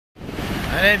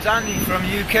My name's Andy from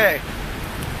UK.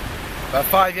 About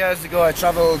 5 years ago I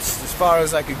travelled as far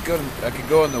as I could go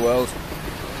in the world.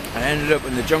 I ended up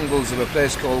in the jungles of a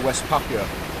place called West Papua.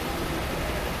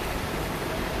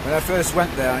 When I first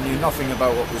went there I knew nothing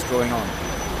about what was going on.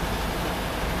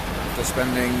 After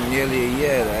spending nearly a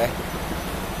year there,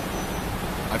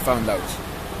 I found out.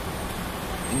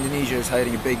 Indonesia is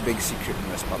hiding a big secret in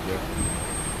West Papua.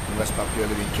 In West Papua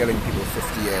they've been killing people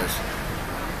 50 years.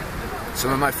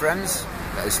 Some of my friends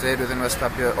that I stayed with in West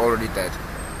Papua are already dead.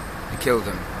 I killed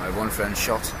them. I have one friend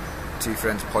shot, 2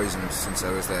 friends poisoned since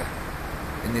I was there.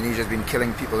 Indonesia has been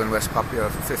killing people in West Papua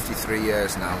for 53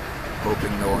 years now,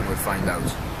 hoping no one would find out.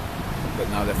 But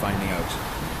now they're finding out.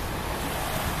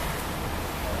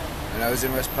 When I was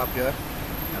in West Papua,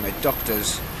 I met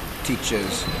doctors,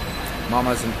 teachers,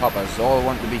 mamas and papas, all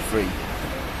want to be free.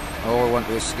 All want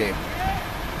to escape.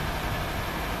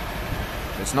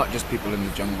 It's not just people in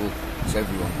the jungle, it's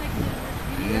everyone.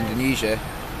 In Indonesia,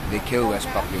 they kill West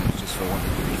Papuans just for wanting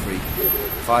to be free.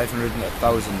 500,000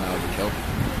 now they kill.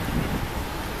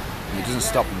 And it doesn't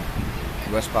stop them.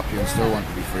 The West Papuans still want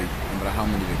to be free, no matter how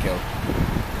many they kill.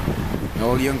 And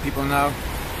all young people now,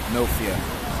 no fear.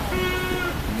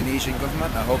 Indonesian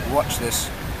government, I hope you watch this.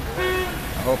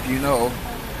 I hope you know,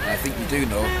 and I think you do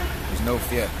know, there's no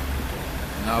fear.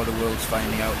 And now the world's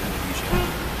finding out Indonesia.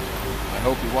 I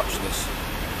hope you watch this.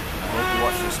 I hope you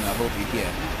watch this and I hope you hear.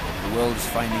 The world is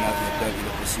finding out the dirty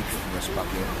little secret in West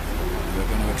Papua. We're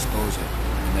going to expose it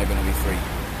and they're going to be free.